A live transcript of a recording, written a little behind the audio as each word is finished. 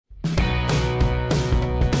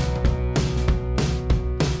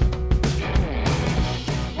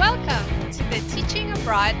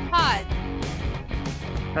Abroad Pod.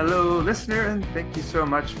 Hello, listener, and thank you so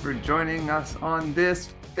much for joining us on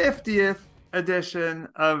this 50th edition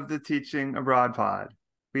of the Teaching Abroad Pod.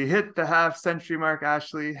 We hit the half-century mark,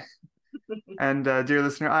 Ashley. And dear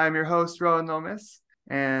listener, I am your host, Rowan and Ashley,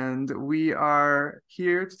 and we are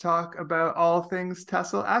here to talk about all things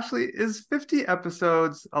TESOL. Ashley, is 50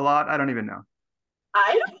 episodes a lot? I don't even know.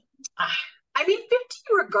 I mean, 50,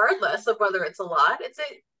 regardless of whether it's a lot, it's a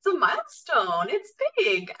milestone. It's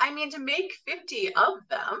big. I mean, to make 50 of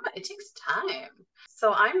them, it takes time.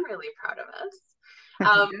 So I'm really proud of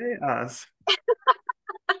us. Yay, us.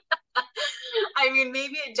 I mean,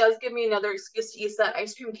 maybe it does give me another excuse to eat that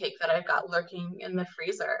ice cream cake that I've got lurking in the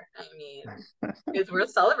freezer. I mean, it's worth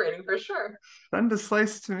celebrating for sure. Send a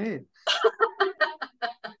slice to me.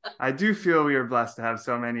 I do feel we are blessed to have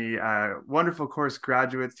so many wonderful course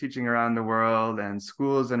graduates teaching around the world, and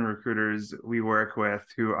schools and recruiters we work with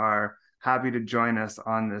who are happy to join us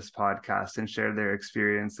on this podcast and share their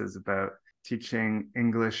experiences about teaching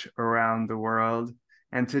English around the world.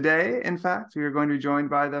 And today, in fact, we are going to be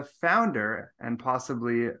joined by the founder and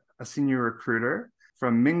possibly a senior recruiter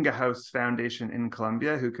from Minga House Foundation in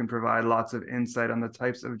Colombia, who can provide lots of insight on the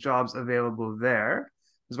types of jobs available there,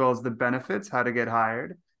 as well as the benefits, how to get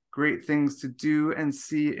hired, great things to do and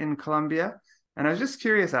see in Colombia. And I was just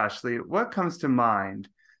curious, Ashley, what comes to mind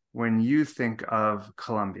when you think of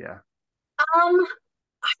Colombia?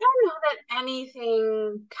 I don't know that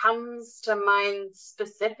anything comes to mind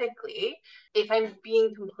specifically. If I'm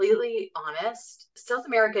being completely honest, South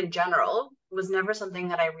America in general was never something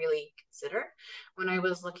that I really considered when I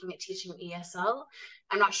was looking at teaching ESL.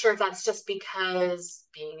 I'm not sure if that's just because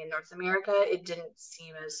being in North America, it didn't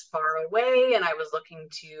seem as far away, and I was looking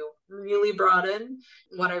to really broaden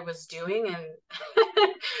what I was doing,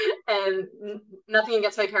 and nothing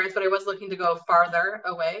against my parents, but I was looking to go farther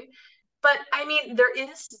away. But I mean, there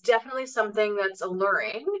is definitely something that's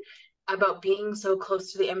alluring about being so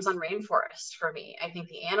close to the Amazon rainforest for me. I think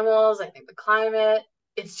the animals, I think the climate,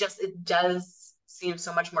 it does seem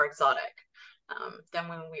so much more exotic than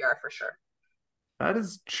when we are, for sure. That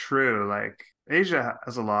is true. Like, Asia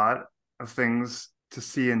has a lot of things to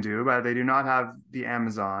see and do, but they do not have the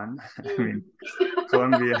Amazon. I mean,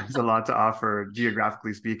 Colombia has a lot to offer,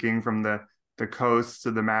 geographically speaking, from the coast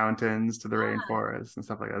to the mountains to the rainforest and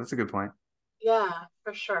stuff like that. That's a good point. Yeah,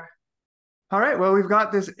 for sure. All right, well, we've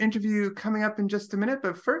got this interview coming up in just a minute,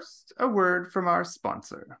 but first, a word from our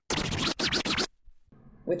sponsor.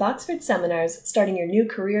 With Oxford Seminars, starting your new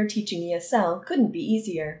career teaching ESL couldn't be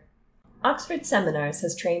easier. Oxford Seminars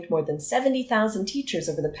has trained more than 70,000 teachers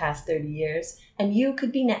over the past 30 years, and you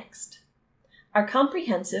could be next. Our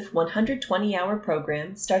comprehensive 120-hour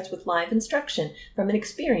program starts with live instruction from an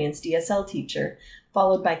experienced ESL teacher,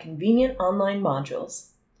 followed by convenient online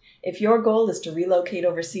modules. If your goal is to relocate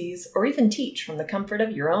overseas or even teach from the comfort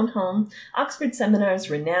of your own home, Oxford Seminars'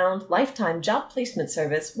 renowned lifetime job placement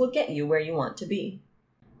service will get you where you want to be.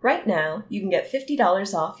 Right now, you can get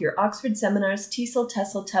 $50 off your Oxford Seminars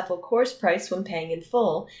TESOL course price when paying in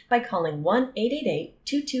full by calling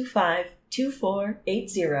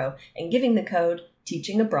 1-888-225-2480 and giving the code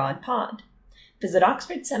TEACHINGABROADPOD. Visit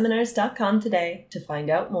oxfordseminars.com today to find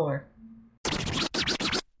out more.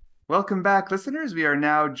 Welcome back, listeners. We are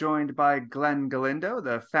now joined by Glen Galindo,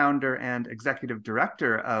 the founder and executive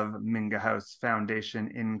director of Minga House Foundation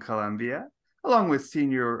in Colombia, along with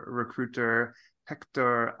senior recruiter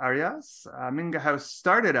Hector Arias. Minga House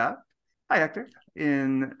started up, hi Hector,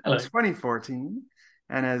 in 2014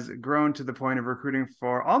 and has grown to the point of recruiting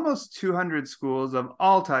for almost 200 schools of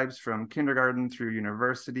all types from kindergarten through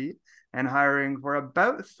university and hiring for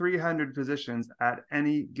about 300 positions at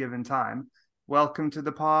any given time. Welcome to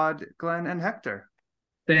the pod, Glen and Hector.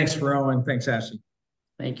 Thanks, Rowan. Thanks, Ashley.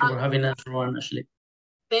 Thank you for having us, Rowan and Ashley.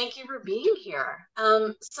 Thank you for being here.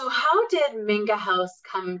 So how did Minga House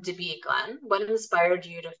come to be, Glen? What inspired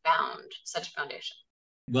you to found such a foundation?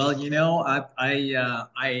 Well,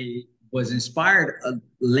 I was inspired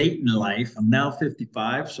late in life. I'm now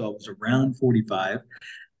 55, so I was around 45.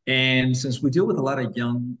 And since we deal with a lot of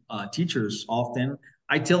young teachers often,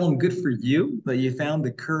 I tell them, good for you that you found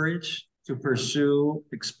the courage to pursue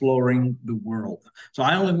exploring the world. So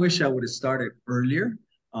I only wish I would have started earlier.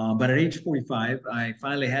 But at age 45, I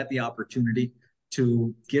finally had the opportunity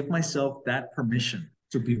to give myself that permission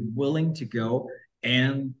to be willing to go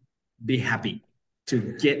and be happy,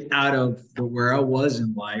 to get out of where I was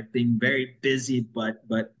in life, being very busy, but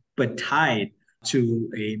tied to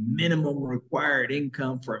a minimum required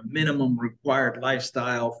income, for a minimum required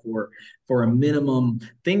lifestyle, for a minimum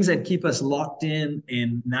things that keep us locked in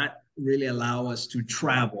and not really allow us to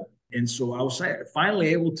travel. And so I was finally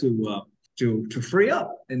able to to free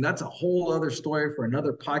up. And that's a whole other story for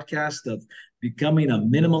another podcast of becoming a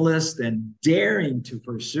minimalist and daring to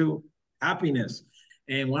pursue happiness.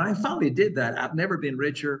 And when I finally did that, I've never been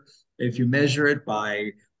richer. If you measure it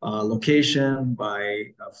by location, by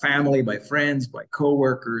family, by friends, by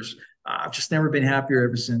coworkers, I've just never been happier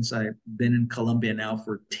ever since I've been in Colombia now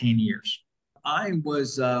for 10 years. I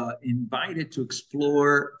was invited to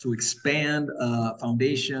explore, to expand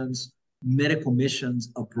foundations, medical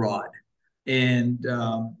missions abroad. And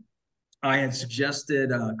I had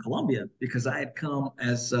suggested Colombia because I had come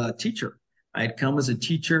as a teacher. I had come as a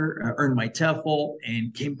teacher, earned my TEFL,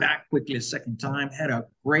 and came back quickly a second time, had a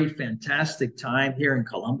great, fantastic time here in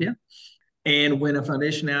Colombia. And when a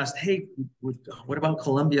foundation asked, hey, what about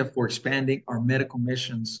Colombia for expanding our medical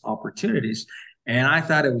missions opportunities? And I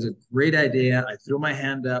thought it was a great idea. I threw my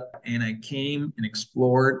hand up and I came and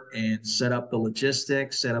explored and set up the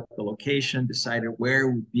logistics, set up the location, decided where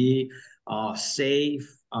it would be safe,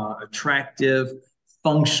 attractive,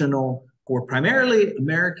 functional for primarily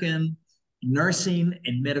American nursing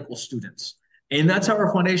and medical students. And that's how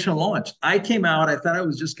our foundation launched. I came out, I thought I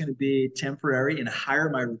was just going to be temporary and hire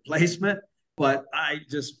my replacement, but I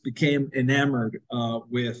just became enamored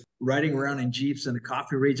with riding around in Jeeps in the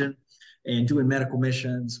coffee region and doing medical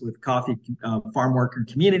missions with coffee farm worker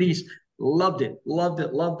communities. Loved it, loved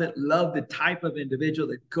it, loved it, loved the type of individual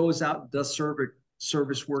that goes out and does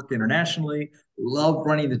service work internationally, loved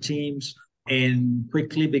running the teams, and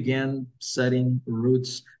quickly began setting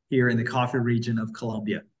roots here in the coffee region of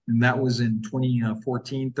Colombia. And that was in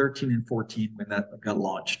 2014, 13 and 14 when that got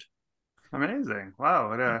launched. Amazing. Wow.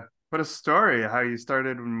 What a story. How you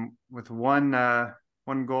started with one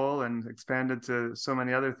goal and expanded to so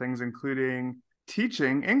many other things, including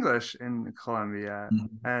teaching English in Colombia.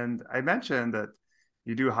 Mm-hmm. And I mentioned that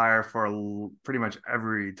you do hire for pretty much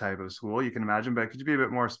every type of school you can imagine, but could you be a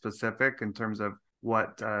bit more specific in terms of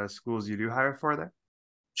what schools you do hire for there?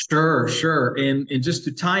 Sure. And just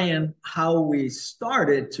to tie in how we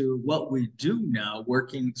started to what we do now,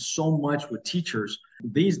 working so much with teachers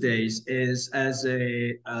these days, is as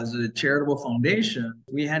a charitable foundation,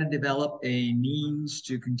 we had to develop a means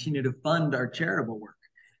to continue to fund our charitable work.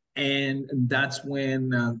 And that's when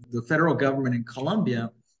the federal government in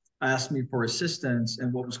Colombia asked me for assistance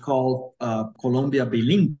in what was called Colombia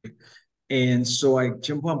Bilingüe. And so I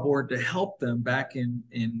jumped on board to help them back in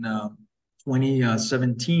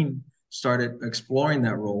 2017, started exploring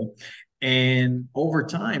that role. And over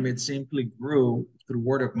time, it simply grew through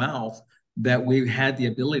word of mouth that we had the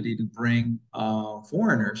ability to bring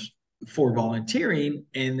foreigners for volunteering.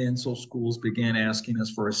 And then so schools began asking us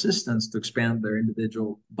for assistance to expand their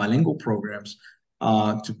individual bilingual programs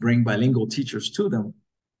to bring bilingual teachers to them.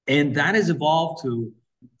 And that has evolved to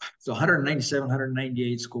 197,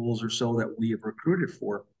 198 schools or so that we have recruited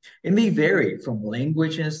for. And they vary from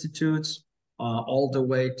language institutes all the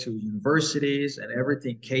way to universities and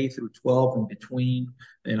everything K through 12 in between,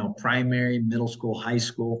 primary, middle school, high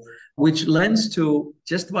school, which lends to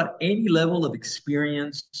just about any level of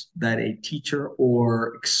experience that a teacher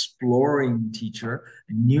or exploring teacher,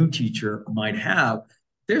 a new teacher might have.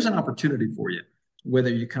 There's an opportunity for you.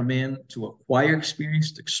 Whether you come in to acquire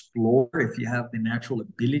experience, to explore, if you have the natural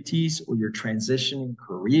abilities, or you're transitioning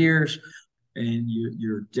careers and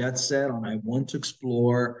you're dead set on, I want to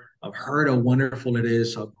explore. I've heard how wonderful it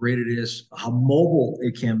is, how great it is, how mobile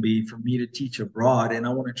it can be for me to teach abroad, and I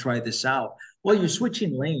want to try this out. Well, you're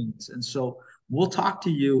switching lanes. And so we'll talk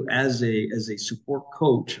to you as a support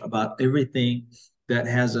coach about everything that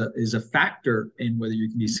is a factor in whether you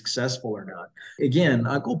can be successful or not. Again,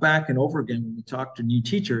 I go back and over again when we talk to new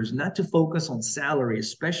teachers, not to focus on salary,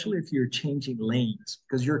 especially if you're changing lanes,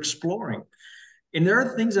 because you're exploring. And there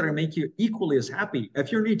are things that are make you equally as happy.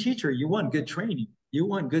 If you're a new teacher, you want good training, you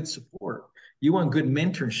want good support, you want good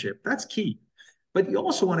mentorship. That's key. But you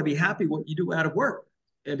also want to be happy what you do out of work.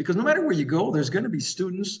 Because no matter where you go, there's going to be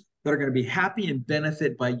students that are going to be happy and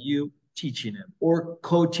benefit by you teaching them or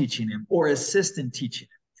co-teaching them or assistant teaching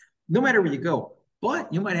them, no matter where you go.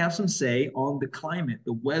 But you might have some say on the climate,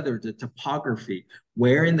 the weather, the topography.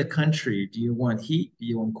 Where in the country do you want heat? Do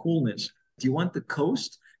you want coolness? Do you want the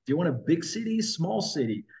coast? Do you want a big city, small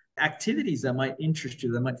city? Activities that might interest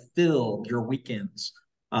you, that might fill your weekends.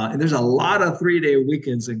 And there's a lot of 3-day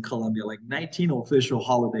weekends in Colombia, like 19 official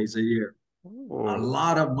holidays a year. Ooh. A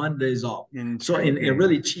lot of Mondays off. So and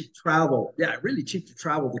really cheap travel. Yeah, really cheap to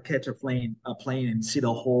travel to catch a plane and see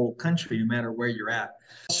the whole country, no matter where you're at.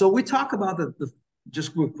 So we talk about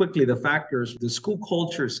just real quickly, the factors. The school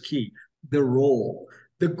culture is key. The role,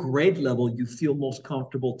 the grade level you feel most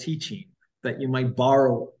comfortable teaching, that you might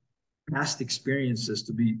borrow past experiences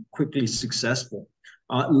to be quickly successful.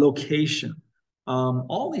 location,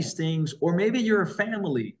 all these things. Or maybe you're a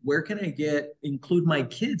family. Where can I include my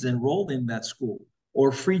kids enrolled in that school?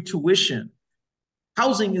 Or free tuition.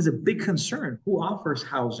 Housing is a big concern. Who offers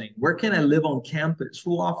housing? Where can I live on campus?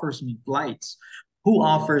 Who offers me flights? Who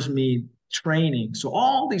offers me training? So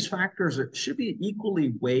all these factors should be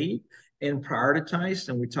equally weighed and prioritized.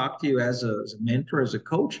 And we talk to you as a mentor, as a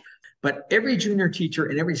coach. But every junior teacher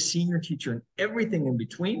and every senior teacher and everything in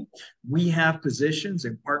between, we have positions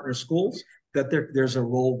in partner schools that there's a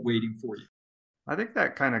role waiting for you. I think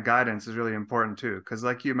that kind of guidance is really important too, because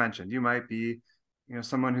like you mentioned, you might be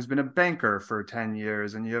someone who's been a banker for 10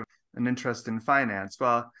 years and you have an interest in finance.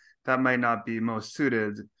 Well, that might not be most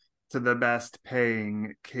suited to the best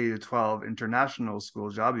paying K-12 international school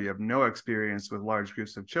job. You have no experience with large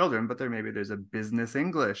groups of children, but there's a business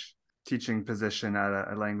English teaching position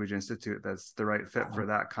at a language institute that's the right fit for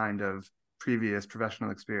that kind of previous professional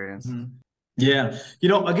experience. Mm-hmm. Yeah.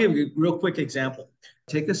 I'll give you a real quick example.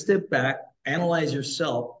 Take a step back, analyze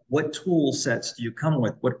yourself. What tool sets do you come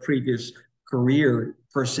with? What previous career,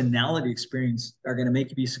 personality experience are going to make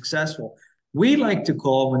you be successful? We like to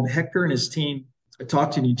call, when Hector and his team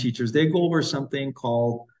talk to new teachers, they go over something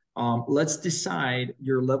called, let's decide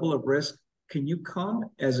your level of risk. Can you come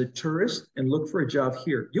as a tourist and look for a job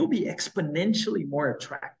here? You'll be exponentially more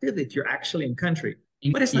attractive if you're actually in country,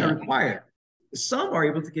 but it's not required. Some are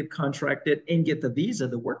able to get contracted and get the visa,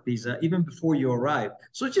 the work visa, even before you arrive.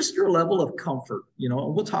 So just your level of comfort, and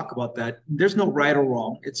we'll talk about that. There's no right or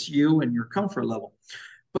wrong. It's you and your comfort level.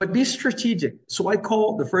 But be strategic. So I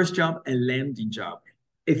call the first job a landing job.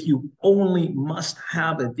 If you only must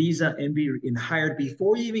have a visa and be hired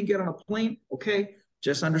before you even get on a plane, okay,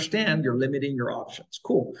 just understand you're limiting your options.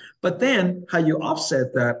 Cool. But then how you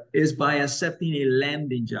offset that is by accepting a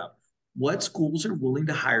landing job. What schools are willing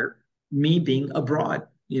to hire me being abroad,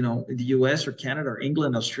 the US or Canada or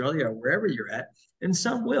England, Australia, or wherever you're at, and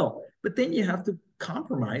some will. But then you have to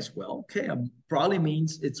compromise. Well, okay, probably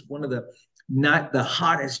means it's one of not the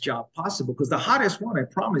hottest job possible, because the hottest one, I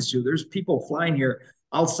promise you, there's people flying here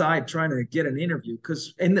outside trying to get an interview,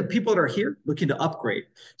 and the people that are here looking to upgrade.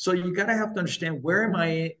 So you got to have to understand, where am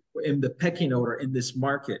I in the pecking order in this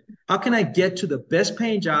market? How can I get to the best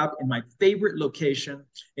paying job in my favorite location,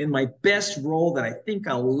 in my best role that I think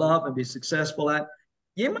I'll love and be successful at?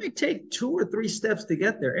 It might take 2 or 3 steps to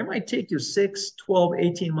get there. It might take you 6, 12,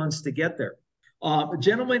 18 months to get there. A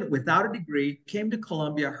gentleman without a degree came to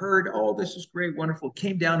Colombia, heard, oh, this is great, wonderful,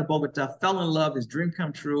 came down to Bogota, fell in love, his dream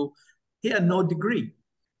come true. He had no degree,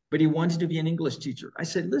 but he wanted to be an English teacher. I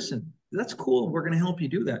said, listen, that's cool. We're going to help you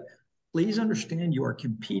do that. Please understand you are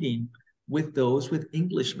competing with those with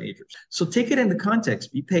English majors. So take it into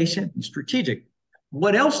context. Be patient, be strategic.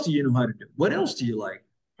 What else do you know how to do? What else do you like?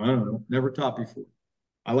 I don't know. Never taught before.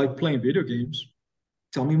 I like playing video games.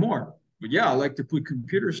 Tell me more. But yeah, I like to put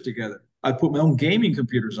computers together. I put my own gaming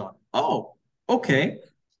computers on. Oh, okay.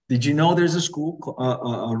 Did you know there's a school,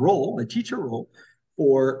 a teacher role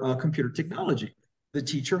for computer technology? The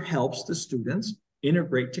teacher helps the students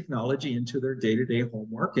integrate technology into their day-to-day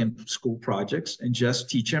homework and school projects, and just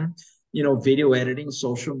teach them, video editing,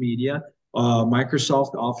 social media,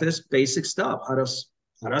 Microsoft Office, basic stuff, how to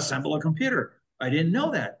assemble a computer. I didn't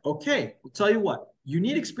know that. Okay, I'll tell you what, you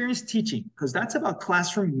need experience teaching, because that's about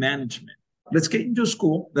classroom management. Let's get into a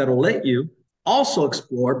school that'll let you also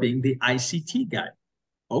explore being the ICT guy.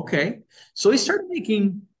 Okay, so he started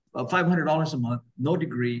making $500 a month, no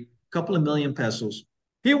degree, couple of million pesos.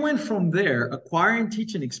 He went from there, acquiring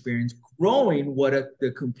teaching experience, growing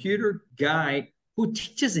the computer guy who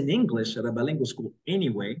teaches in English at a bilingual school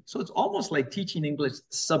anyway. So it's almost like teaching English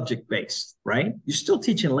subject-based, right? You're still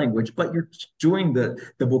teaching language, but you're doing the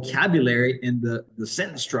vocabulary and the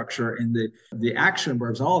sentence structure and the action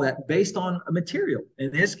verbs, all that based on a material.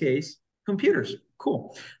 In this case, computers.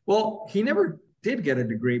 Cool. Well, he never did get a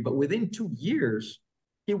degree, but within 2 years,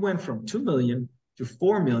 he went from 2 million to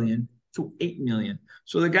 4 million to 8 million.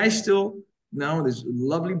 So the guy's still now this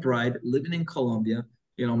lovely bride living in Colombia,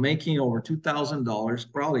 making over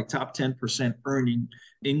 $2,000, probably top 10% earning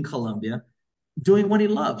in Colombia, doing what he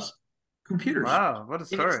loves, computers. Wow, what a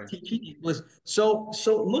story. Teaching English. So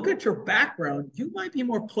look at your background. You might be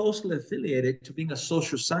more closely affiliated to being a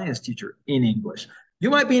social science teacher in English. You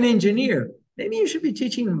might be an engineer. Maybe you should be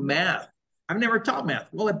teaching math. I've never taught math.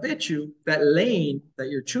 Well, I bet you that lane that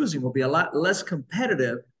you're choosing will be a lot less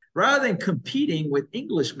competitive, rather than competing with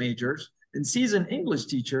English majors and seasoned English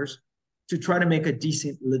teachers to try to make a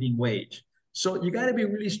decent living wage. So you got to be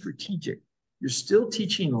really strategic. You're still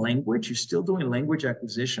teaching language. You're still doing language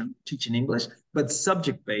acquisition, teaching English, but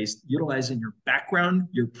subject-based, utilizing your background,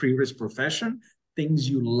 your previous profession, things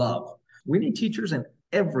you love. We need teachers in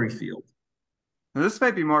every field. Now, this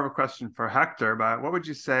might be more of a question for Hector, but what would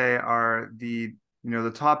you say are the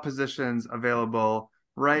top positions available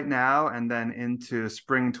right now and then into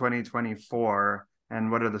spring 2024?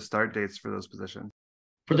 And what are the start dates for those positions?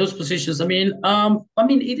 For those positions,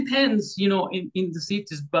 it depends, in the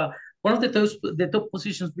cities, but one of the top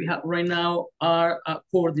positions we have right now are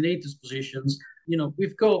coordinators positions.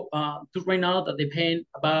 We've got right now that they're paying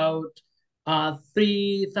about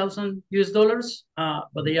 $3,000,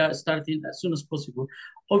 but they are starting as soon as possible.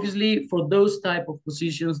 Obviously, for those type of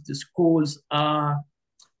positions, the schools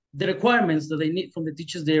the requirements that they need from the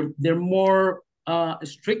teachers, they're more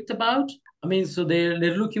strict about. So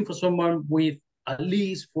they're looking for someone with at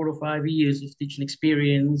least 4 or 5 years of teaching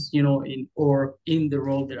experience, in the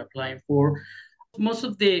role they're applying for. Most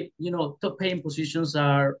of the top paying positions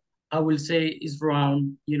are, I will say, is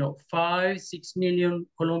around 5-6 million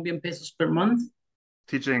Colombian pesos per month.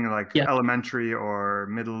 Teaching like elementary or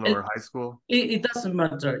middle or high school? It doesn't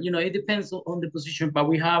matter. It depends on the position, but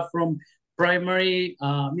we have from primary,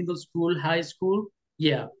 middle school, high school,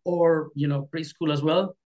 or preschool as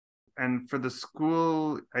well. And for the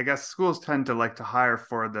school, I guess schools tend to like to hire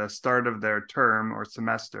for the start of their term or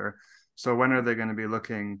semester. So when are they going to be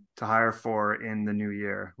looking to hire for in the new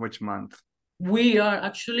year? Which month? We are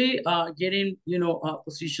actually getting,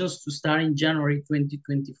 positions to start in January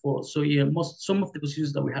 2024. So some of the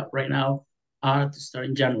positions that we have right now are to start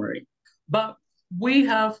in January. But we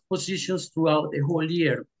have positions throughout the whole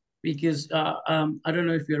year because I don't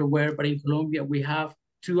know if you're aware, but in Colombia, we have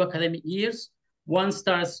 2 academic years. One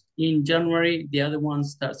starts in January, the other one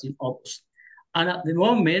starts in August. And at the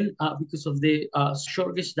moment, because of the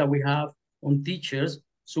shortage that we have on teachers,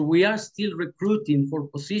 so we are still recruiting for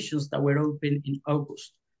positions that were open in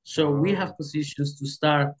August. So we have positions to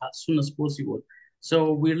start as soon as possible.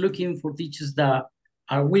 So we're looking for teachers that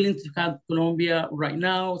are willing to come to Colombia right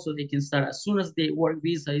now so they can start as soon as the work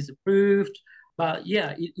visa is approved. But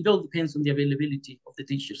it all depends on the availability of the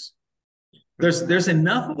teachers. There's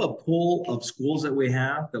enough of a pool of schools that we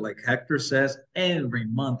have that, like Hector says, every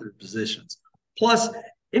month there are positions. Plus,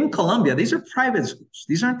 in Colombia, these are private schools.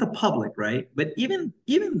 These aren't the public, right? But even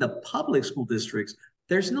the public school districts,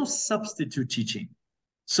 there's no substitute teaching.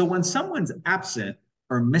 So when someone's absent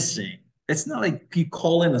or missing, it's not like you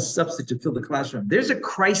call in a substitute to fill the classroom. There's a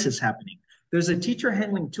crisis happening. There's a teacher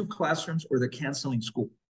handling 2 classrooms or they're canceling school.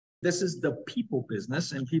 This is the people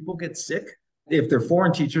business, and people get sick. If they're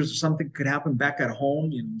foreign teachers, something could happen back at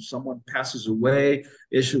home. Someone passes away,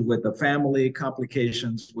 issue with the family,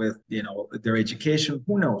 complications with, their education.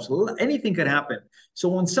 Who knows? Anything could happen. So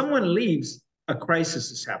when someone leaves, a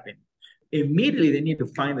crisis is happening. Immediately, they need to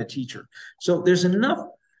find a teacher. So there's enough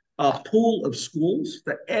pool of schools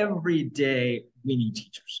that every day we need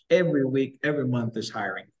teachers. Every week, every month, there's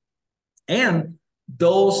hiring. And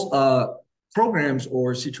those programs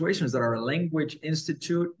or situations that are a language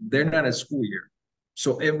institute, they're not a school year.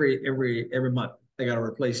 So every month they got to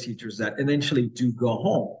replace teachers that eventually do go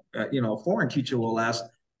home. A foreign teacher will last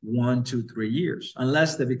 1, 2, 3 years,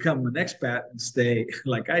 unless they become an expat and stay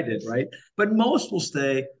like I did, right? But most will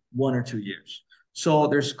stay 1 or 2 years. So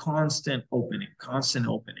there's constant opening.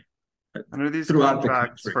 And are these throughout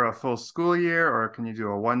contracts the for a full school year, or can you do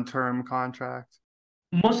a one-term contract?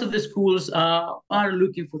 Most of the schools are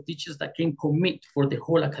looking for teachers that can commit for the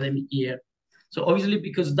whole academic year. So obviously,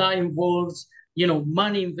 because that involves,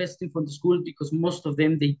 money investing from the school, because most of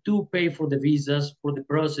them, they do pay for the visas, for the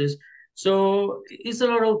process. So it's a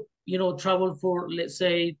lot of, travel for, let's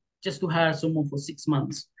say, just to hire someone for 6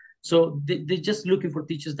 months. So they're just looking for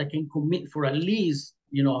teachers that can commit for at least,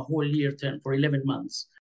 a whole year term, for 11 months.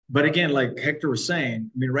 But again, like Hector was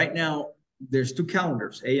saying, right now there's 2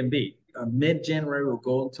 calendars, A and B. Mid-January will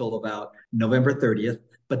go until about November 30th,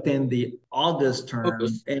 but then the August term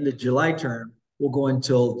and the July term will go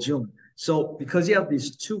until June. So because you have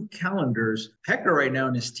these 2 calendars, Hector right now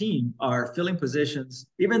and his team are filling positions,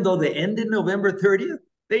 even though they end in November 30th,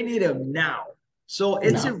 they need them now. So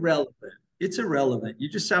it's irrelevant. It's irrelevant. You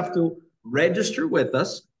just have to register with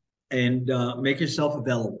us and make yourself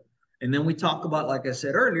available. And then we talk about, like I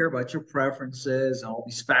said earlier, about your preferences and all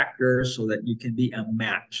these factors so that you can be a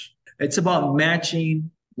match. It's about matching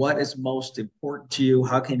what is most important to you,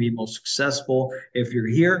 how can you be most successful. If you're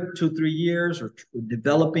here 2, 3 years or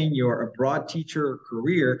developing your abroad teacher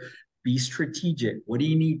career, be strategic. What do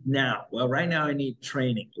you need now? Well, right now I need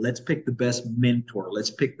training. Let's pick the best mentor. Let's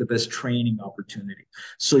pick the best training opportunity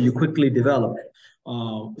so you quickly develop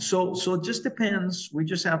it. So it just depends. We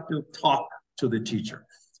just have to talk to the teacher.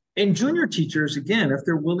 And junior teachers, again, if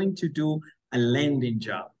they're willing to do a landing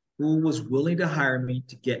job, who was willing to hire me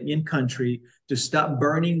to get me in country, to stop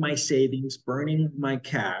burning my savings, burning my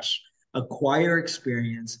cash, acquire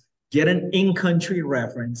experience, get an in-country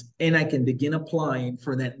reference, and I can begin applying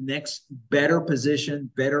for that next better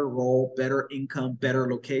position, better role, better income, better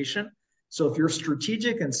location. So if you're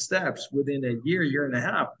strategic in steps within a year, year and a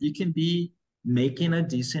half, you can be making a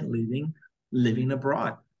decent living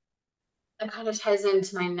abroad. That kind of ties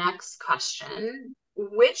into my next question.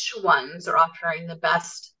 Which ones are offering the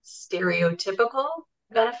best stereotypical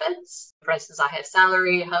benefits? For instance, I have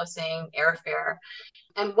salary, housing, airfare.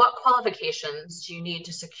 And what qualifications do you need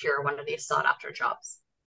to secure one of these sought after jobs?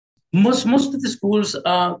 Most of the schools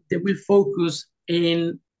they will focus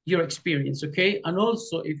in your experience, okay? And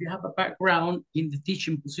also if you have a background in the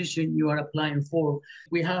teaching position you are applying for,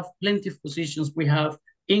 we have plenty of positions. We have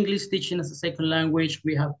English teaching as a second language,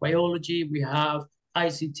 we have biology, we have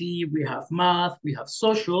ICT, we have math, we have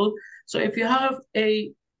social. So if you have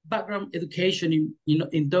a background education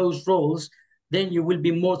in those roles, then you will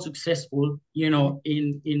be more successful,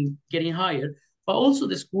 in getting hired. But also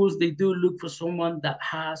the schools, they do look for someone that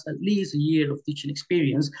has at least a year of teaching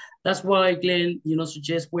experience. That's why Glenn,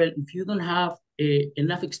 suggests, well, if you don't have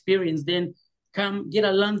enough experience, then come get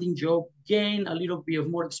a landing job, gain a little bit of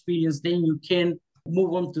more experience, then you can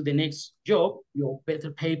move on to the next job, your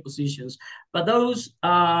better paid positions. But those,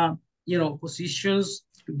 positions,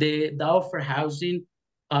 the offer housing,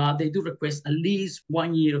 they do request at least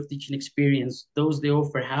 1 year of teaching experience. Those, they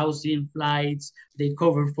offer housing, flights, they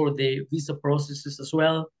cover for the visa processes as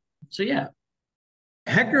well. So yeah.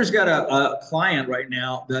 Hector's got a client right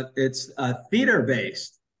now that it's theater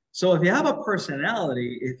based. So if you have a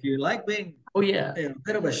personality, if you like being a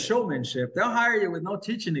bit of a showmanship, they'll hire you with no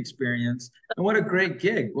teaching experience. And what a great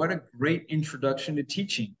gig. What a great introduction to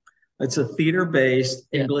teaching. It's a theater-based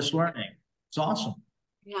English learning. It's awesome.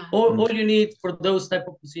 Yeah. All you need for those type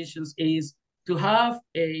of positions is to have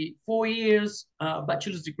a 4 years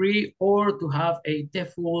bachelor's degree or to have a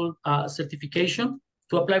TEFL certification.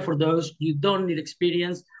 To apply for those, you don't need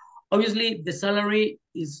experience. Obviously, the salary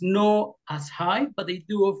is not as high, but they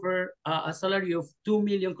do offer a salary of 2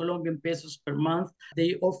 million Colombian pesos per month.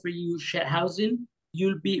 They offer you shared housing.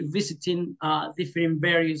 You'll be visiting different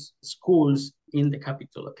various schools in the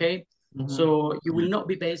capital, okay? Mm-hmm. So you will not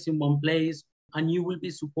be based in one place, and you will be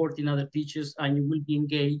supporting other teachers, and you will be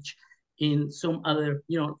engaged in some other,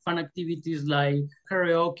 fun activities like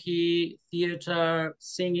karaoke, theater,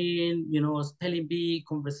 singing, spelling bee,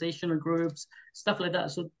 conversational groups, stuff like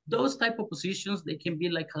that. So those type of positions, they can be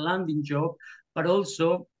like a landing job, but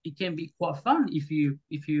also it can be quite fun if you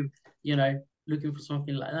looking for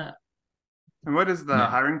something like that. And what is the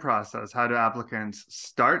hiring process? How do applicants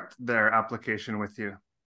start their application with you?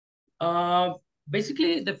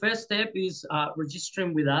 Basically, the first step is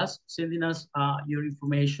registering with us, sending us your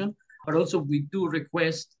information. But also we do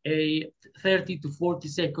request a 30 to 40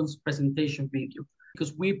 seconds presentation video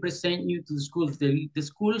because we present you to the schools. The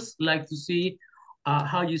schools like to see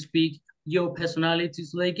how you speak, your personality,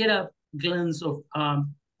 so they get a glance of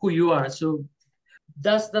who you are. So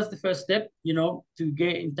that's the first step, to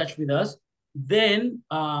get in touch with us. Then,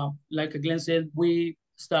 like Glenn said, we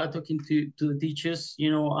start talking to the teachers,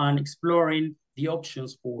 and exploring the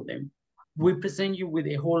options for them. We present you with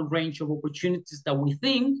a whole range of opportunities that we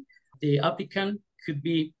think the applicant could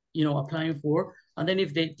be, applying for. And then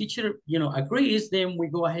if the teacher, agrees, then we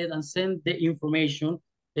go ahead and send the information,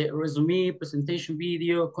 the resume, presentation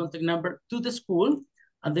video, contact number to the school.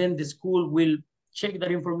 And then the school will check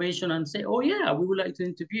that information and say, oh yeah, we would like to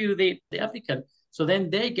interview the applicant. So then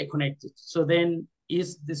they get connected. So then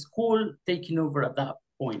is the school taking over at that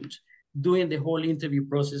point, doing the whole interview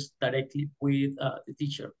process directly with the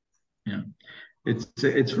teacher. Yeah.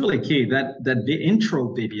 It's really key. That the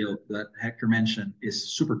intro video that Hector mentioned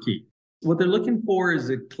is super key. What they're looking for is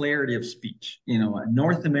a clarity of speech. A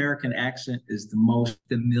North American accent is the most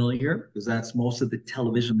familiar because that's most of the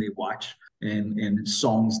television they watch and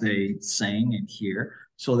songs they sing and hear.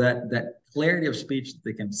 So that clarity of speech that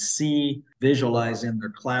they can see, visualize in their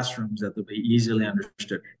classrooms, that will be easily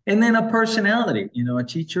understood. And then a personality. A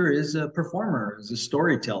teacher is a performer, is a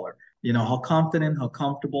storyteller. How confident, how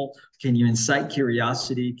comfortable, can you incite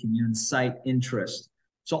curiosity? Can you incite interest?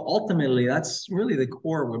 So ultimately, that's really the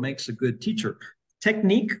core of what makes a good teacher.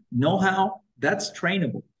 Technique, know-how, that's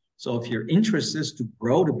trainable. So if your interest is to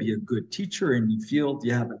grow to be a good teacher and you feel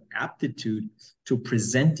you have an aptitude to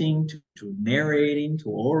presenting, to narrating, to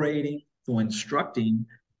orating, to instructing,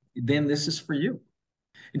 then this is for you.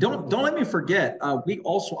 And don't let me forget, we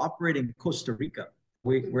also operate in Costa Rica.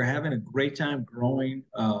 We're having a great time growing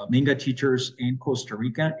Minga teachers in Costa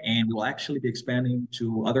Rica, and we'll actually be expanding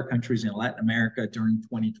to other countries in Latin America during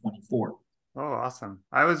 2024. Oh, awesome.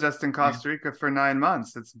 I was just in Costa Rica for 9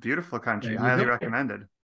 months. It's a beautiful country. Highly recommended.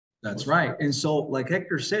 That's right. And so, like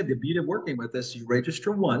Hector said, the beauty of working with us, you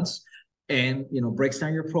register once and, breaks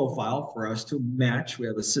down your profile for us to match. We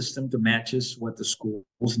have a system to match us what the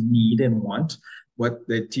schools need and want, what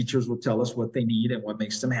the teachers will tell us what they need and what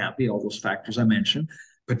makes them happy, all those factors I mentioned.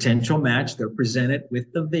 Potential match, they're presented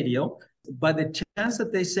with the video. By the chance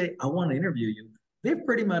that they say, I want to interview you, they've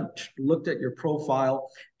pretty much looked at your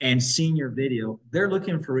profile and seen your video. They're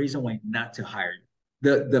looking for a reason why not to hire you.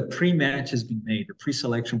 The pre-match has been made. The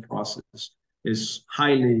pre-selection process is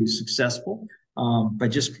highly successful by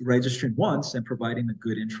just registering once and providing a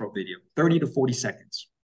good intro video, 30 to 40 seconds.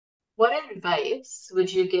 What advice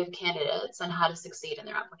would you give candidates on how to succeed in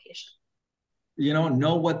their application?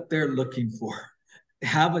 Know what they're looking for.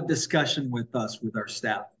 Have a discussion with us, with our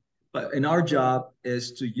staff. But in our job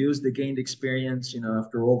is to use the gained experience,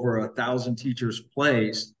 after over 1,000 teachers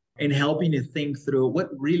placed, and helping you think through what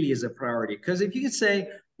really is a priority. Because if you could say,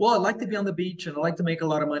 well, I'd like to be on the beach and I like to make a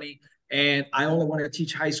lot of money and I only want to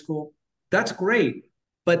teach high school, that's great.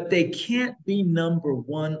 But they can't be number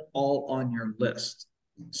one all on your list.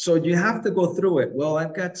 So you have to go through it. Well,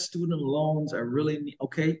 I've got student loans. I really need,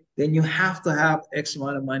 okay. Then you have to have X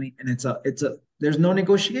amount of money and there's no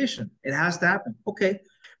negotiation. It has to happen. Okay.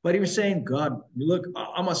 But if you're saying, God, look,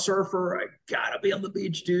 I'm a surfer. I gotta be on the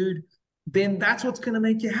beach, dude. Then that's what's going to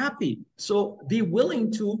make you happy. So be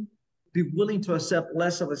willing to accept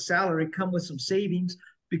less of a salary, come with some savings,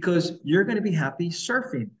 because you're going to be happy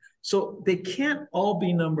surfing. So they can't all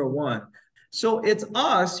be number one. So it's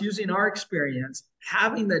us using our experience,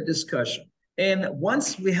 having that discussion. And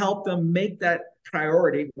once we help them make that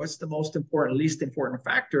priority, what's the most important, least important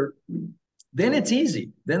factor, then it's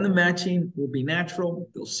easy. Then the matching will be natural.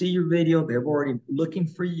 They'll see your video. They're already looking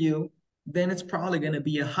for you. Then it's probably going to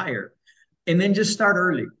be a hire. And then just start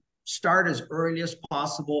early. Start as early as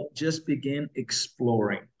possible. Just begin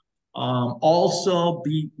exploring. Also,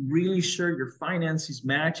 be really sure your finances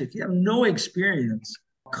match. If you have no experience,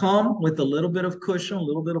 come with a little bit of cushion, a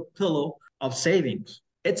little bit of pillow of savings.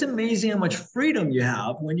 It's amazing how much freedom you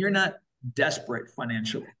have when you're not desperate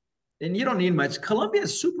financially. And you don't need much. Colombia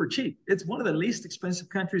is super cheap. It's one of the least expensive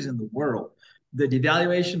countries in the world. The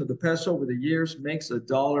devaluation of the peso over the years makes a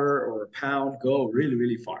dollar or a pound go really,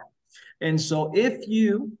 really far. And so if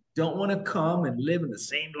you don't want to come and live in the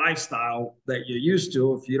same lifestyle that you're used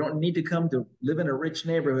to, if you don't need to come to live in a rich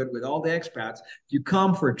neighborhood with all the expats, if you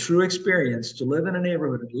come for a true experience to live in a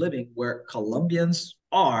neighborhood and living where Colombians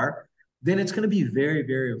are, then it's going to be very,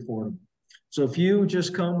 very affordable. So if you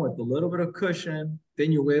just come with a little bit of cushion,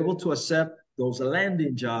 then you're able to accept those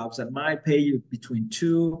landing jobs that might pay you between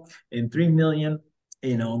 2 and 3 million.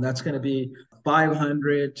 That's going to be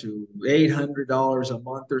 $500 to $800 a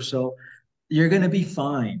month or so. You're going to be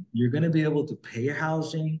fine. You're going to be able to pay your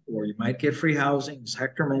housing, or you might get free housing, as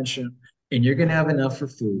Hector mentioned, and you're going to have enough for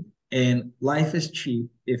food. And life is cheap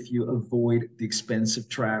if you avoid the expensive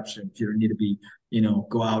traps and if you don't need to be,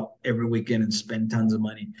 go out every weekend and spend tons of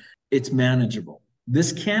money. It's manageable.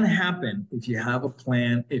 This can happen if you have a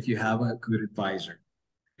plan, if you have a good advisor.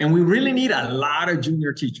 And we really need a lot of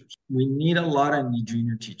junior teachers. We need a lot of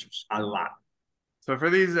junior teachers, a lot. So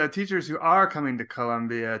for these teachers who are coming to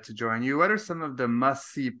Colombia to join you, what are some of the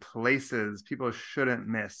must-see places people shouldn't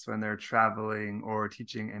miss when they're traveling or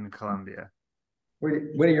teaching in Colombia? What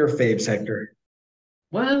are your faves, Hector?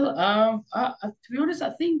 Well, to be honest,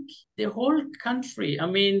 I think the whole country,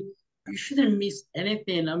 you shouldn't miss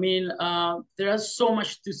anything. There is so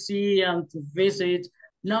much to see and to visit.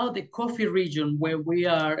 Now the coffee region where we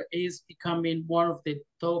are is becoming one of the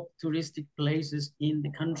top touristic places in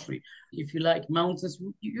the country. If you like mountains,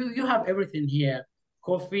 you have everything here.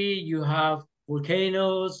 Coffee, you have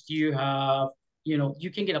volcanoes, you have,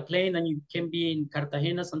 you can get a plane and you can be in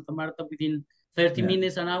Cartagena, Santa Marta within 30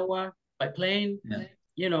 minutes, an hour by plane.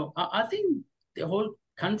 Yeah. I think the whole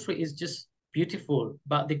country is just beautiful,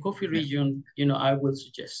 but the coffee region, I would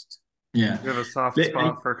suggest. Yeah. You have a soft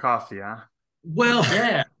spot for coffee, huh? Well,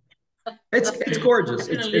 yeah, it's gorgeous.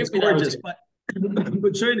 It's gorgeous. But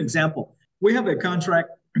show you an example. We have a contract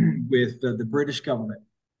with the British government.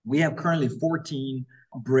 We have currently 14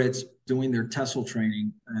 Brits doing their TESOL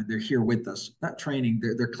training. They're here with us, not training,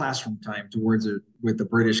 their classroom time with the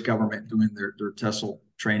British government doing their TESOL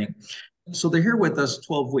training. So they're here with us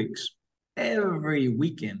 12 weeks every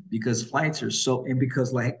weekend because flights are and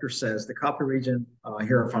because like Hector says, the coffee region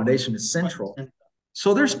here at Foundation is central.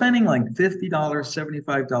 So they're spending like $50,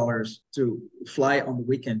 $75 to fly on the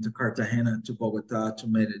weekend to Cartagena, to Bogota, to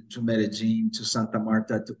Medellin, to Santa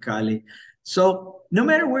Marta, to Cali. So no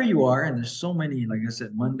matter where you are, and there's so many, like I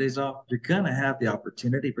said, Mondays off, you're gonna have the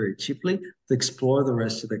opportunity very cheaply to explore the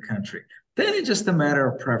rest of the country. Then it's just a matter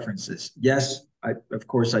of preferences. Yes, of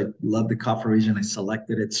course, I love the coffee region. I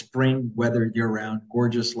selected it. Spring weather year round,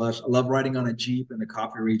 gorgeous, lush. I love riding on a Jeep in the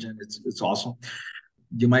coffee region. It's awesome.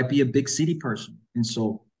 You might be a big city person, and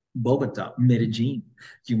so Bogota, Medellin.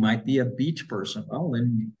 You might be a beach person. Well,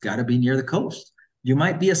 then you got to be near the coast. You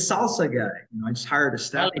might be a salsa guy. I just hired a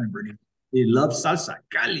staff Cali. member. He loves salsa,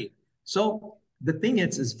 Cali. So the thing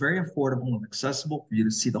is, it's very affordable and accessible for you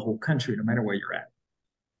to see the whole country, no matter where you're at.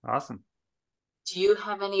 Awesome. Do you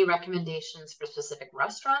have any recommendations for specific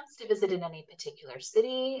restaurants to visit in any particular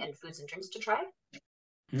city and foods and drinks to try?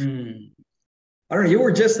 Hmm. I don't know. You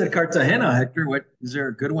were just at Cartagena, Hector. What is there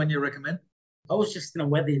a good one you recommend? I was just in a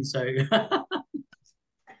wedding, so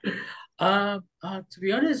to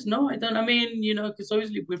be honest, no, I don't. I mean, because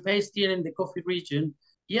obviously we're based here in the coffee region.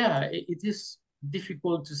 Yeah, it is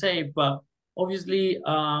difficult to say, but obviously,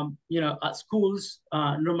 at schools,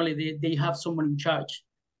 normally they have someone in charge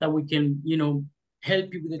that we can,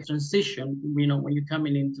 help you with the transition, when you're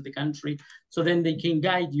coming into the country. So then they can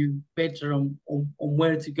guide you better on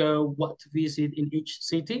where to go, what to visit in each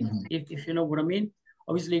city, Mhm. if you know what I mean.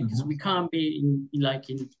 Obviously, because Mhm. we can't be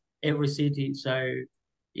in every city. So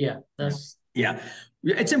yeah, that's Yeah,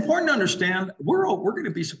 it's important to understand we're going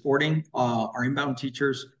to be supporting our inbound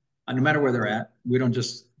teachers no matter where they're at. We don't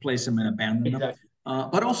just place them and abandon them. exactly.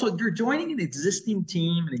 But also, you're joining an existing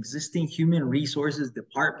team, an existing human resources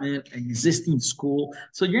department, an existing school.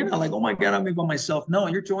 So you're not like, oh my God, I'm by myself. No,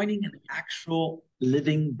 you're joining an actual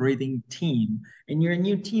living, breathing team, and you're a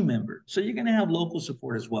new team member. So you're going to have local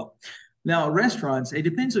support as well. Now, restaurants, it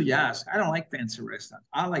depends who you ask. I don't like fancy restaurants.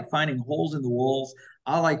 I like finding holes in the walls.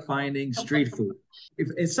 I like finding street food.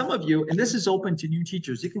 If some of you, and this is open to new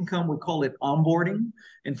teachers, you can come, we call it onboarding.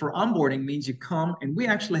 And for onboarding means you come, and we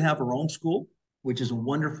actually have our own school, which is a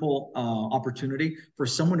wonderful opportunity for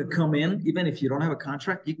someone to come in. Even if you don't have a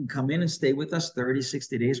contract, you can come in and stay with us 30,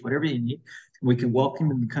 60 days, whatever you need. We can welcome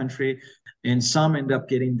them in the country. And some end up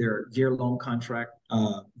getting their year-long contract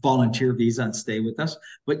volunteer visa and stay with us.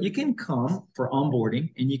 But you can come for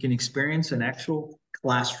onboarding and you can experience an actual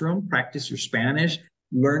classroom, practice your Spanish,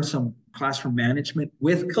 learn some classroom management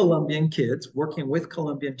with Colombian kids, working with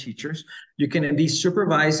Colombian teachers. You can be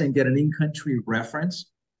supervised and get an in-country reference.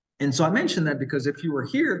 And so I mentioned that because if you were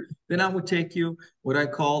here, then I would take you what I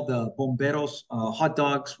call the Bomberos hot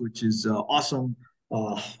dogs, which is awesome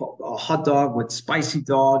a hot dog with spicy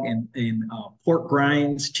dog and pork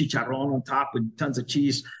grinds, chicharron on top with tons of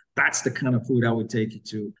cheese. That's the kind of food I would take you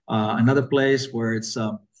to. Another place where it's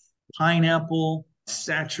pineapple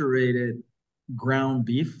saturated ground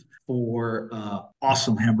beef for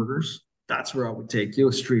awesome hamburgers. That's where I would take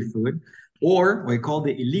you, street food. Or what I call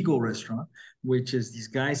the illegal restaurant, which is these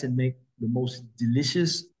guys that make the most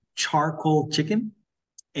delicious charcoal chicken.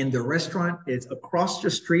 And the restaurant is across the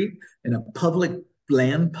street in a public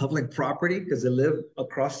land, public property, because they live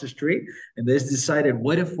across the street. And they decided,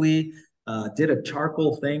 what if we did a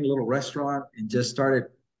charcoal thing, little restaurant, and just started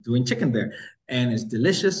doing chicken there? And it's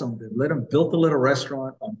delicious. And they let them build a little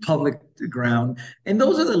restaurant on public ground. And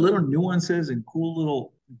those are the little nuances and cool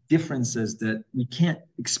little differences that we can't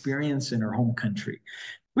experience in our home country,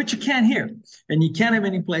 which you can't here. And you can't have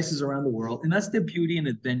any places around the world. And that's the beauty and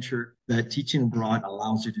adventure that teaching abroad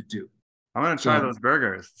allows you to do. I'm going to try those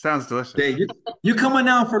burgers. Sounds delicious. You come in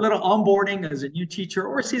now for a little onboarding as a new teacher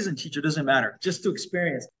or a seasoned teacher, doesn't matter, just to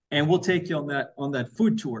experience. And we'll take you on that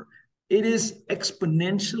food tour. It is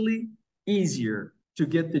exponentially easier to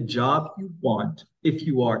get the job you want if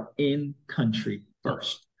you are in country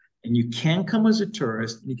first. And you can come as a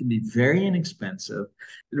tourist, and it can be very inexpensive.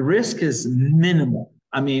 The risk is minimal.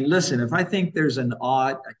 I mean, listen, if I think there's a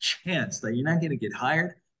chance that you're not going to get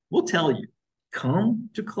hired, we'll tell you. Come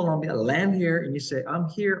to Colombia, land here, and you say, I'm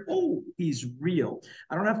here. Oh, he's real.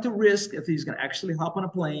 I don't have to risk if he's going to actually hop on a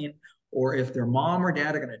plane or if their mom or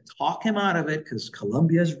dad are going to talk him out of it because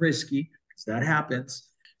Colombia is risky, because that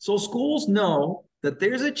happens. So schools know that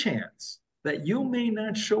there's a chance that you may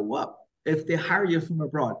not show up if they hire you from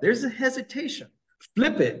abroad. There's a hesitation.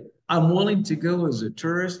 Flip it. I'm willing to go as a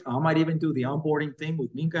tourist. I might even do the onboarding thing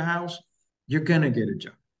with Minga House. You're going to get a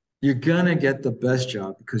job. You're going to get the best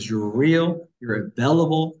job because you're real, you're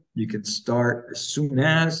available, you can start as soon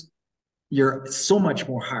as. You're so much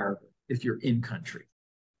more hireable if you're in country.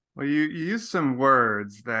 Well, you used some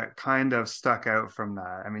words that kind of stuck out from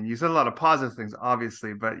that. I mean, you said a lot of positive things,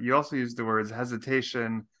 obviously, but you also used the words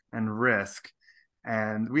hesitation and risk.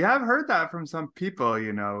 And we have heard that from some people,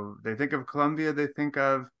 they think of Colombia, they think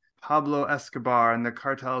of Pablo Escobar and the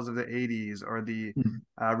cartels of the 80s, or the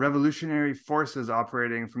revolutionary forces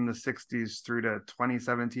operating from the 60s through to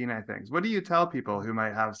 2017, I think. What do you tell people who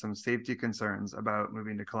might have some safety concerns about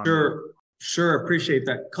moving to Colombia? Sure. Appreciate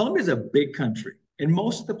that. Colombia is a big country, and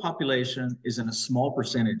most of the population is in a small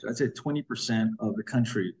percentage. I'd say 20% of the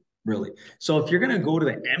country, really. So if you're going to go to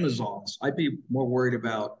the Amazons, I'd be more worried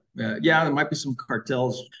about, there might be some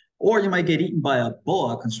cartels, or you might get eaten by a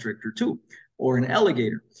boa constrictor too, or an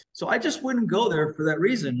alligator. So I just wouldn't go there for that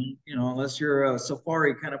reason, unless you're a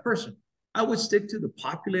safari kind of person. I would stick to the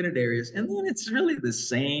populated areas. And then it's really the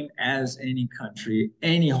same as any country,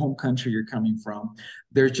 any home country you're coming from.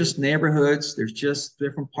 There's just neighborhoods. There's just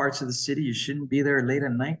different parts of the city. You shouldn't be there late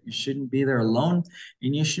at night. You shouldn't be there alone.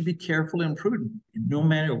 And you should be careful and prudent. And no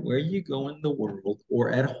matter where you go in the world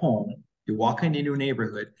or at home, you walk into a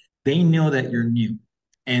neighborhood, they know that you're new.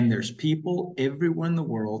 And there's people everywhere in the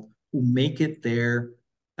world who make it there.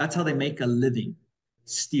 That's how they make a living,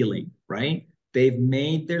 stealing, right? They've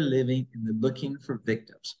made their living and they're looking for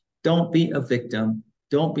victims. Don't be a victim.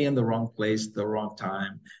 Don't be in the wrong place at the wrong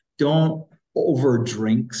time. Don't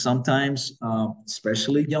overdrink sometimes,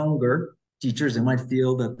 especially younger teachers. They might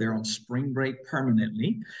feel that they're on spring break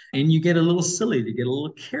permanently, and you get a little silly, you get a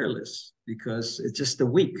little careless because it's just a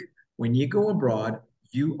week. When you go abroad,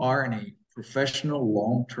 you are in a professional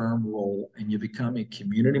long-term role and you become a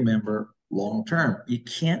community member long-term. You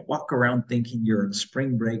can't walk around thinking you're on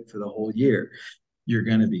spring break for the whole year. You're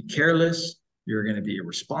going to be careless. You're going to be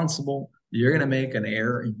irresponsible. You're going to make an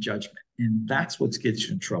error in judgment. And that's what gets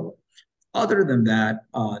you in trouble. Other than that,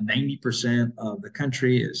 90% of the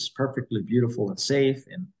country is perfectly beautiful and safe,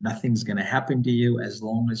 and nothing's going to happen to you as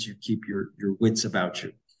long as you keep your wits about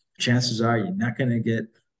you. Chances are you're not going to get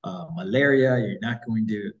malaria. You're not going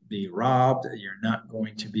to be robbed. You're not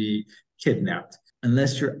going to be kidnapped,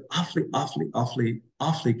 unless you're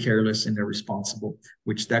awfully careless and irresponsible,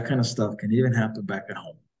 which that kind of stuff can even happen back at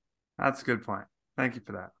home. That's a good point. Thank you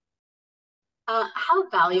for that. How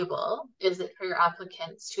valuable is it for your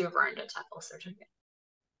applicants to have earned a TEFL certificate?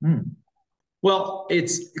 Well,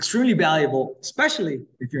 it's extremely valuable, especially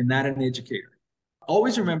if you're not an educator.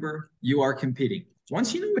 Always remember, you are competing.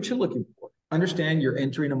 Once you know what you're looking for, understand you're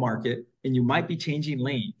entering a market and you might be changing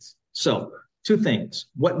lanes. So, two things.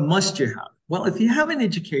 What must you have? Well, if you have an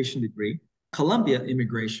education degree, Colombia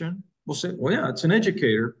immigration will say, well, yeah, it's an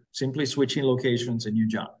educator, simply switching locations, a new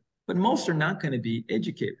job. But most are not going to be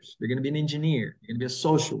educators. They're going to be an engineer. You're going to be a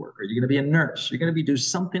social worker. You're going to be a nurse. You're going to be doing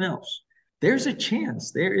something else. There is a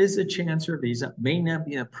chance your visa may not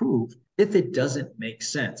be approved if it doesn't make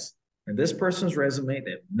sense. And this person's resume,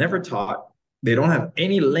 they've never taught. They don't have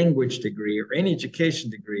any language degree or any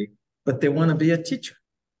education degree, but they want to be a teacher.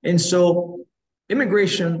 And so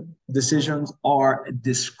immigration decisions are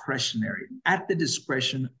discretionary, at the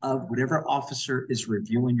discretion of whatever officer is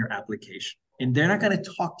reviewing your application. And they're not going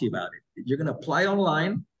to talk to you about it. You're going to apply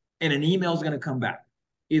online and an email is going to come back,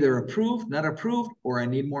 either approved, not approved, or I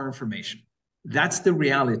need more information. That's the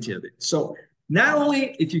reality of it. So not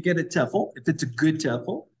only if you get a TEFL, if it's a good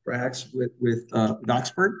TEFL, perhaps with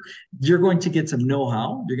Oxford, you're going to get some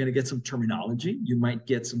know-how. You're going to get some terminology. You might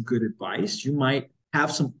get some good advice. You might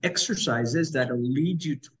have some exercises that will lead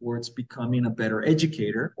you towards becoming a better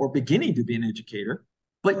educator or beginning to be an educator.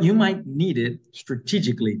 But you might need it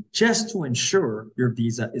strategically just to ensure your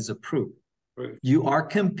visa is approved. Right. You are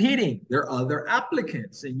competing. There are other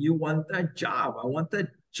applicants and you want that job. I want that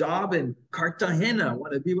job in Cartagena. I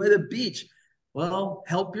want to be by the beach. Well,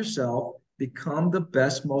 help yourself. Become the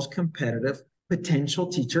best, most competitive potential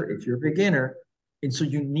teacher if you're a beginner. And so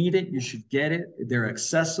you need it. You should get it. They're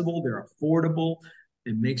accessible. They're affordable.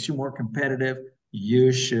 It makes you more competitive.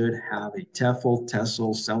 You should have a TEFL,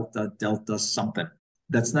 TESOL, CELTA, Delta, something.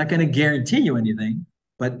 That's not going to guarantee you anything,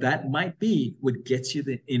 but that might be what gets you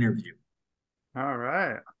the interview. All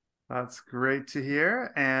right. That's great to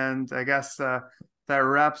hear. And I guess that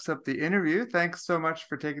wraps up the interview. Thanks so much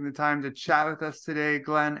for taking the time to chat with us today,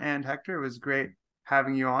 Glen and Hector. It was great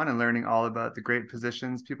having you on and learning all about the great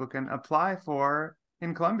positions people can apply for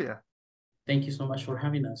in Colombia. Thank you so much for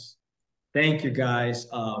having us. Thank you, guys.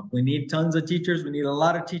 We need tons of teachers. We need a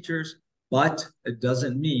lot of teachers, but it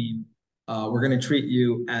doesn't mean we're going to treat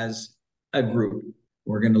you as a group.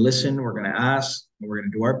 We're going to listen, we're going to ask, and we're going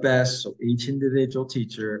to do our best. So each individual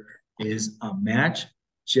teacher is a match,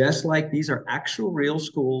 just like these are actual real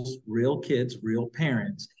schools, real kids, real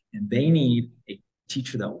parents, and they need a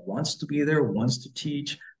teacher that wants to be there, wants to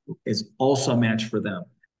teach, is also a match for them.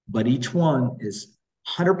 But each one is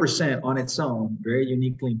 100% on its own, very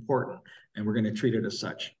uniquely important, and we're going to treat it as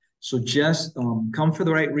such. So just come for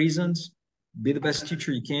the right reasons, be the best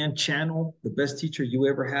teacher you can, channel the best teacher you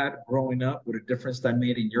ever had growing up, what a difference that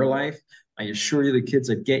made in your life. I assure you, the kids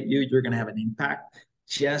that get you, you're going to have an impact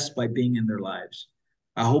just by being in their lives.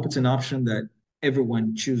 I hope it's an option that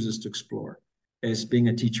everyone chooses to explore, as being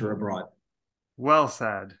a teacher abroad. Well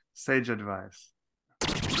said. Sage advice.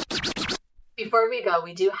 Before we go,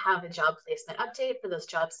 we do have a job placement update for those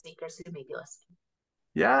job seekers who may be listening.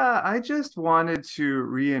 Yeah, I just wanted to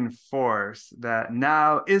reinforce that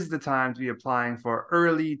now is the time to be applying for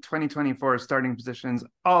early 2024 starting positions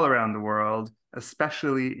all around the world,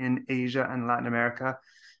 especially in Asia and Latin America.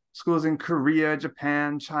 Schools in Korea,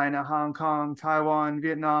 Japan, China, Hong Kong, Taiwan,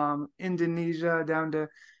 Vietnam, Indonesia, down to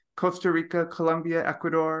Costa Rica, Colombia,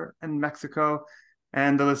 Ecuador, and Mexico.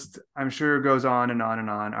 And the list, I'm sure, goes on and on and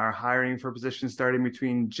on, are hiring for positions starting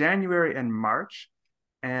between January and March.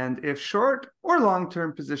 And if short or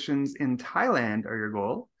long-term positions in Thailand are your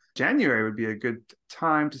goal, January would be a good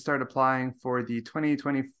time to start applying for the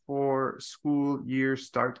 2024 school year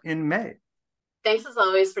start in May. Thanks as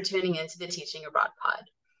always for tuning in to the Teaching Abroad pod.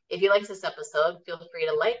 If you liked this episode, feel free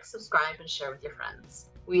to like, subscribe, and share with your friends.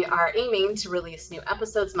 We are aiming to release new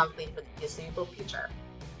episodes monthly for the foreseeable future.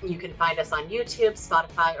 You can find us on YouTube,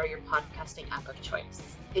 Spotify, or your podcasting app of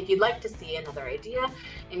choice. If you'd like to see another idea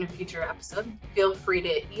in a future episode, feel free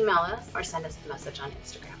to email us or send us a message on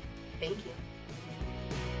Instagram. Thank you.